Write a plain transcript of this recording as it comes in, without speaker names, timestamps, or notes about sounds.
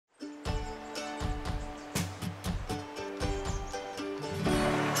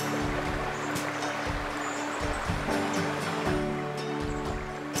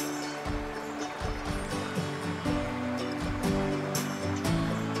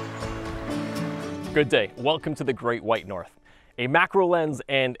Good day. Welcome to the Great White North. A macro lens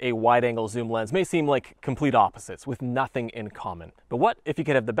and a wide-angle zoom lens may seem like complete opposites with nothing in common. But what if you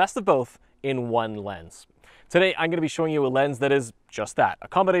could have the best of both in one lens? Today, I'm going to be showing you a lens that is just that, a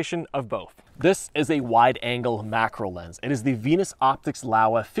combination of both. This is a wide-angle macro lens. It is the Venus Optics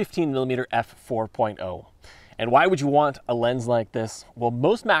Laowa 15mm f4.0. And why would you want a lens like this? Well,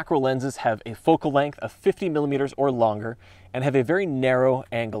 most macro lenses have a focal length of 50 millimeters or longer and have a very narrow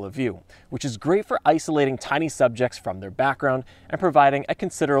angle of view, which is great for isolating tiny subjects from their background and providing a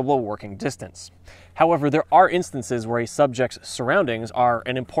considerable working distance. However, there are instances where a subject's surroundings are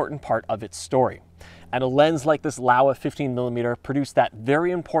an important part of its story. And a lens like this Laowa 15mm produced that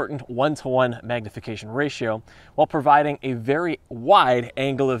very important 1:1 magnification ratio while providing a very wide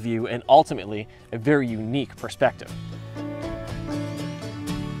angle of view and ultimately a very unique perspective.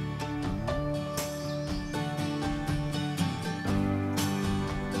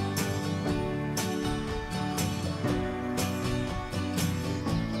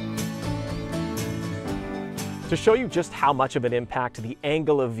 To show you just how much of an impact the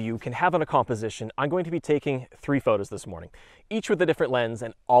angle of view can have on a composition, I'm going to be taking 3 photos this morning, each with a different lens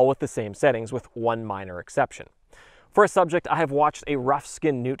and all with the same settings with one minor exception. For a subject, I have watched a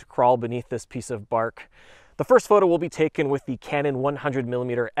rough-skinned newt crawl beneath this piece of bark. The first photo will be taken with the Canon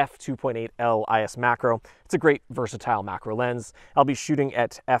 100mm f2.8L IS macro. It's a great versatile macro lens. I'll be shooting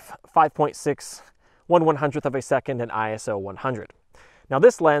at f5.6, 1/100th of a second, and ISO 100. Now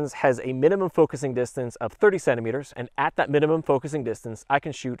this lens has a minimum focusing distance of 30 centimeters, and at that minimum focusing distance, I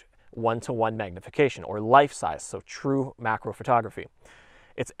can shoot 1:1 magnification, or life size, so true macro photography.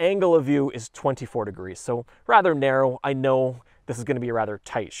 Its angle of view is 24 degrees, so rather narrow. I know this is going to be a rather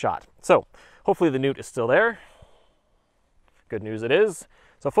tight shot. So hopefully the newt is still there. Good news it is.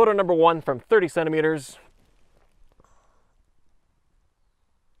 So photo number 1 from 30 centimeters.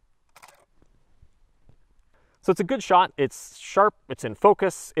 So it's a good shot, it's sharp, it's in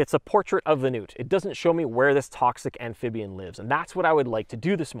focus, it's a portrait of the newt. It doesn't show me where this toxic amphibian lives, and that's what I would like to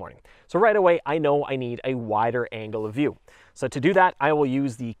do this morning. So right away, I know I need a wider angle of view. So to do that, I will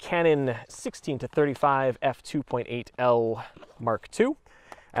use the Canon 16-35 f2.8L Mark II.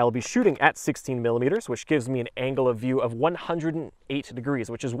 I will be shooting at 16 millimeters, which gives me an angle of view of 108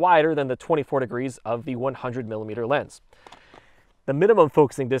 degrees, which is wider than the 24 degrees of the 100mm lens. The minimum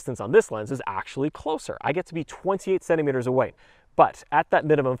focusing distance on this lens is actually closer. I get to be 28 centimeters away. But at that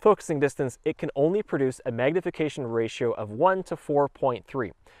minimum focusing distance, it can only produce a magnification ratio of 1 to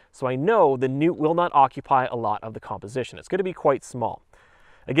 4.3. So I know the newt will not occupy a lot of the composition. It's going to be quite small.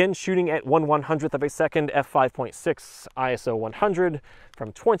 Again, shooting at 1/100th of a second, f5.6, ISO 100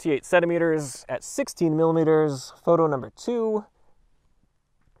 from 28 centimeters at 16 millimeters, photo number 2.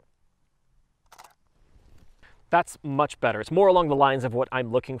 That's much better. It's more along the lines of what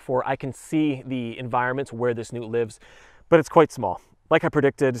I'm looking for. I can see the environment where this newt lives, but it's quite small. Like I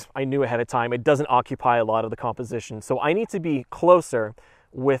predicted, I knew ahead of time, it doesn't occupy a lot of the composition. So I need to be closer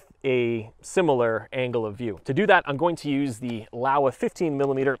with a similar angle of view. To do that, I'm going to use the Laowa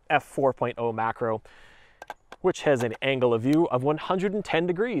 15mm f4.0 macro, which has an angle of view of 110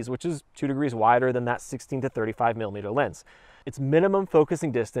 degrees, which is 2 degrees wider than that 16-35mm lens. Its minimum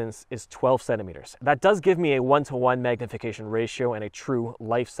focusing distance is 12 centimeters. That does give me a 1:1 magnification ratio and a true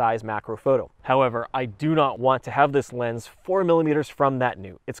life-size macro photo. However, I do not want to have this lens 4 millimeters from that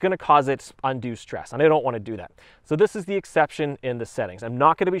newt. It's going to cause it undue stress, and I don't want to do that. So this is the exception in the settings. I'm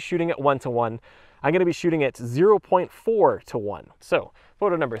not going to be shooting at 1:1. I'm going to be shooting at 0.4 to 1. So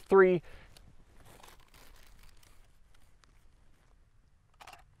photo number 3.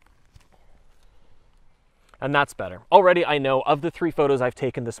 And that's better. Already I know of the 3 photos I've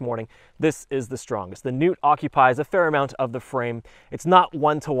taken this morning, this is the strongest. The newt occupies a fair amount of the frame. It's not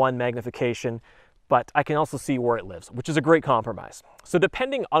 1:1 magnification, but I can also see where it lives, which is a great compromise. So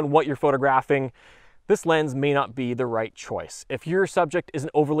depending on what you're photographing, this lens may not be the right choice. If your subject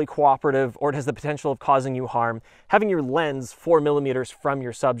isn't overly cooperative or it has the potential of causing you harm, having your lens 4 millimeters from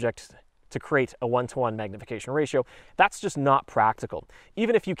your subject to create a 1:1 magnification ratio, that's just not practical.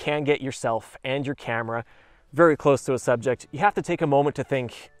 Even if you can get yourself and your camera very close to a subject, you have to take a moment to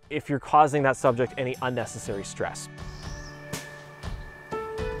think if you're causing that subject any unnecessary stress.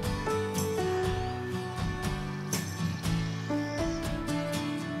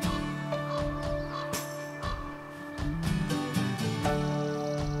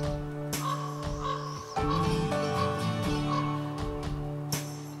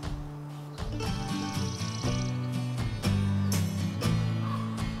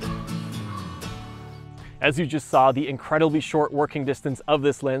 As you just saw, the incredibly short working distance of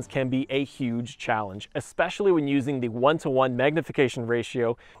this lens can be a huge challenge, especially when using the 1:1 magnification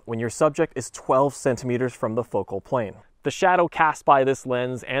ratio when your subject is 12 centimeters from the focal plane. The shadow cast by this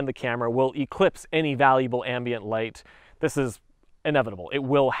lens and the camera will eclipse any valuable ambient light. This is inevitable. It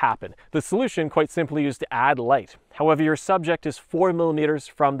will happen. The solution, quite simply, is to add light. However, your subject is 4 millimeters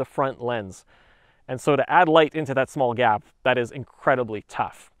from the front lens. And so to add light into that small gap, that is incredibly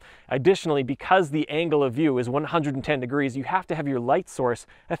tough. Additionally, because the angle of view is 110 degrees, you have to have your light source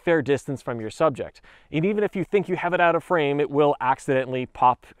a fair distance from your subject. And even if you think you have it out of frame, it will accidentally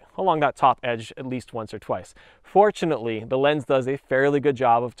pop along that top edge at least once or twice. Fortunately, the lens does a fairly good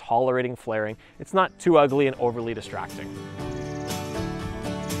job of tolerating flaring. It's not too ugly and overly distracting.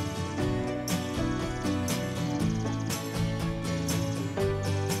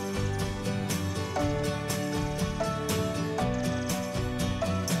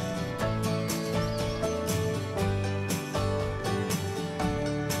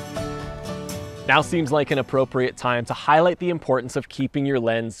 Now seems like an appropriate time to highlight the importance of keeping your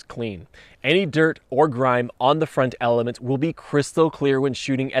lens clean. Any dirt or grime on the front element will be crystal clear when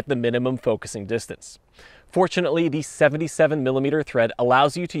shooting at the minimum focusing distance. Fortunately, the 77mm thread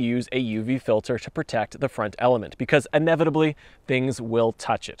allows you to use a UV filter to protect the front element because inevitably things will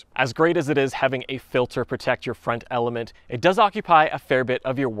touch it. As great as it is having a filter protect your front element, it does occupy a fair bit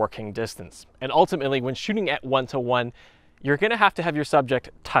of your working distance. And ultimately, when shooting at 1:1, you're going to have your subject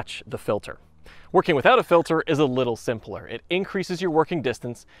touch the filter. Working without a filter is a little simpler. It increases your working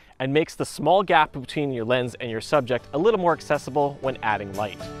distance and makes the small gap between your lens and your subject a little more accessible when adding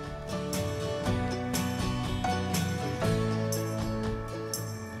light.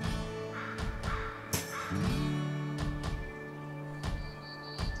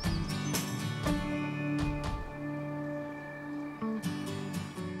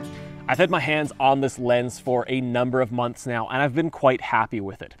 I've had my hands on this lens for a number of months now, and I've been quite happy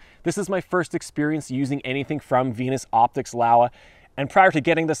with it. This is my first experience using anything from Venus Optics Laowa, and prior to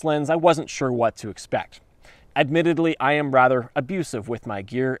getting this lens, I wasn't sure what to expect. Admittedly, I am rather abusive with my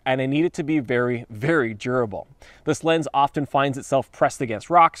gear, and I need it to be very, very durable. This lens often finds itself pressed against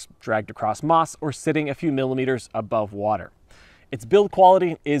rocks, dragged across moss, or sitting a few millimeters above water. Its build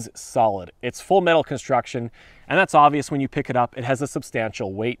quality is solid. It's full metal construction, and that's obvious when you pick it up. It has a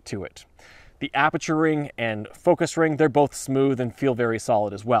substantial weight to it. The aperture ring and focus ring, they're both smooth and feel very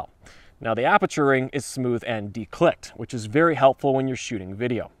solid as well. Now the aperture ring is smooth and declicked, which is very helpful when you're shooting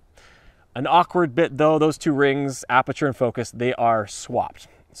video. An awkward bit though, those two rings, aperture and focus, they are swapped.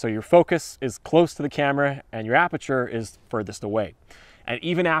 So your focus is close to the camera and your aperture is furthest away. And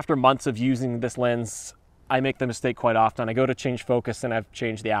even after months of using this lens, I make the mistake quite often. I go to change focus and I've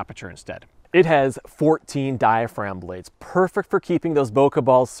changed the aperture instead. It has 14 diaphragm blades, perfect for keeping those bokeh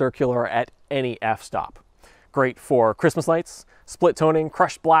balls circular at any f-stop. Great for Christmas lights, split toning,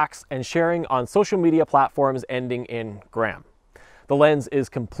 crushed blacks, and sharing on social media platforms ending in gram. The lens is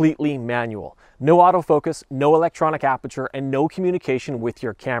completely manual. No autofocus, no electronic aperture, and no communication with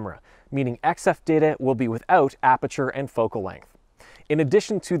your camera, meaning XF data will be without aperture and focal length. In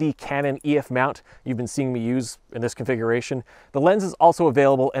addition to the Canon EF mount you've been seeing me use in this configuration, the lens is also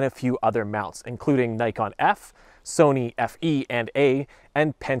available in a few other mounts, including Nikon F, Sony FE and A,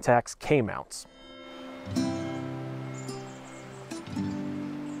 and Pentax K mounts.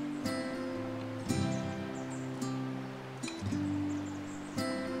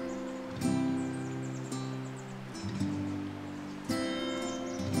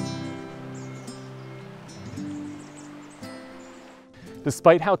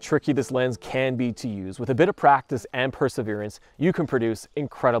 Despite how tricky this lens can be to use, with a bit of practice and perseverance, you can produce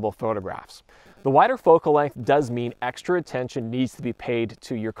incredible photographs. The wider focal length does mean extra attention needs to be paid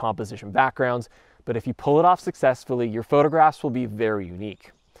to your composition backgrounds, but if you pull it off successfully, your photographs will be very unique.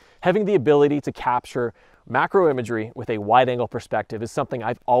 Having the ability to capture macro imagery with a wide-angle perspective is something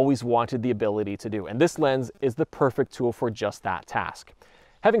I've always wanted the ability to do, and this lens is the perfect tool for just that task.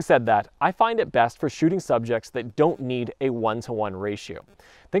 Having said that, I find it best for shooting subjects that don't need a 1:1 ratio.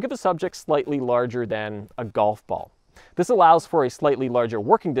 Think of a subject slightly larger than a golf ball. This allows for a slightly larger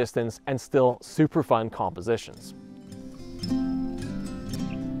working distance and still super fun compositions.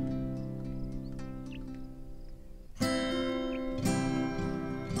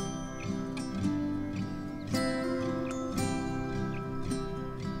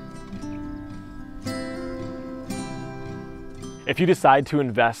 If you decide to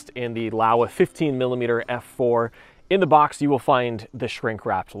invest in the Laowa 15mm f4, in the box you will find the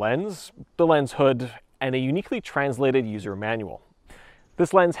shrink-wrapped lens, the lens hood, and a uniquely translated user manual.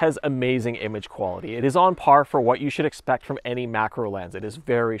 This lens has amazing image quality. It is on par for what you should expect from any macro lens. It is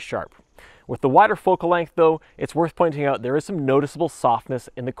very sharp. With the wider focal length though, it's worth pointing out there is some noticeable softness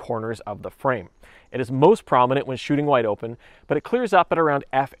in the corners of the frame. It is most prominent when shooting wide open, but it clears up at around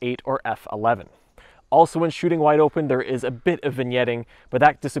f8 or f11. Also when shooting wide open, there is a bit of vignetting, but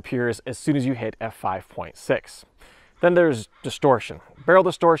that disappears as soon as you hit f5.6. Then there's distortion. Barrel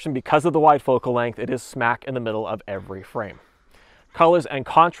distortion, because of the wide focal length, it is smack in the middle of every frame. Colors and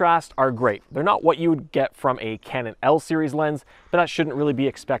contrast are great. They're not what you would get from a Canon L series lens, but that shouldn't really be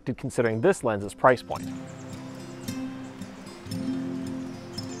expected considering this lens's price point.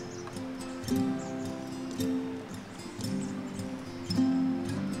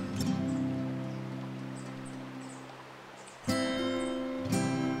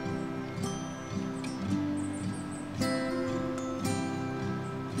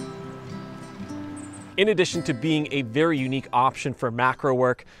 In addition to being a very unique option for macro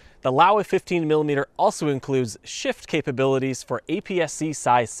work, the Laowa 15mm also includes shift capabilities for APS-C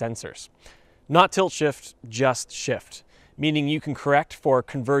size sensors. Not tilt shift, just shift, meaning you can correct for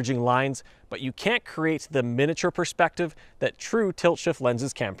converging lines, but you can't create the miniature perspective that true tilt shift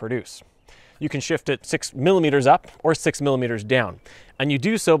lenses can produce. You can shift it 6mm up or 6mm down, and you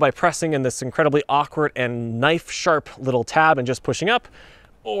do so by pressing in this incredibly awkward and knife-sharp little tab and just pushing up,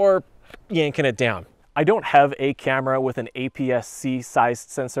 or yanking it down. I don't have a camera with an APS-C sized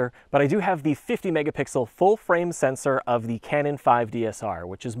sensor, but I do have the 50 megapixel full frame sensor of the Canon 5 DSR,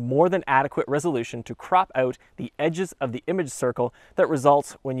 which is more than adequate resolution to crop out the edges of the image circle that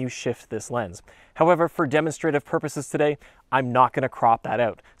results when you shift this lens. However, for demonstrative purposes today, I'm not going to crop that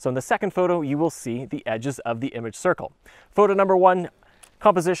out. So in the second photo, you will see the edges of the image circle. Photo number 1,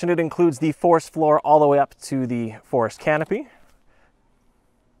 composition, it includes the forest floor all the way up to the forest canopy.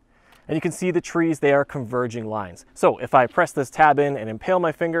 And you can see the trees, they are converging lines. So if I press this tab in and impale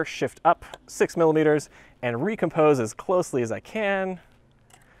my finger, shift up 6mm, and recompose as closely as I can.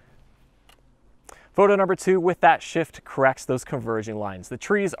 Photo number 2, with that shift, corrects those converging lines. The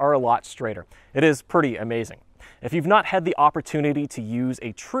trees are a lot straighter. It is pretty amazing. If you've not had the opportunity to use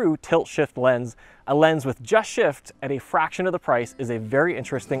a true tilt shift lens, a lens with just shift at a fraction of the price is a very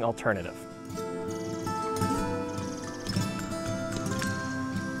interesting alternative.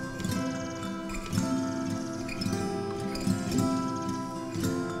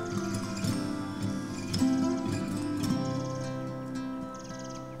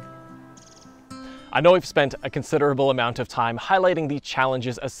 I know we've spent a considerable amount of time highlighting the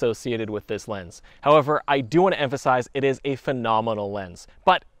challenges associated with this lens. However, I do want to emphasize it is a phenomenal lens,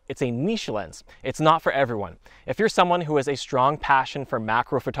 but it's a niche lens. It's not for everyone. If you're someone who has a strong passion for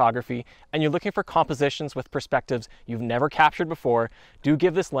macro photography and you're looking for compositions with perspectives you've never captured before, do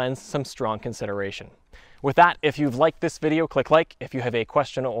give this lens some strong consideration. With that, if you've liked this video, click like. If you have a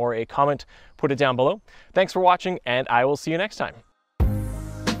question or a comment, put it down below. Thanks for watching, and I will see you next time.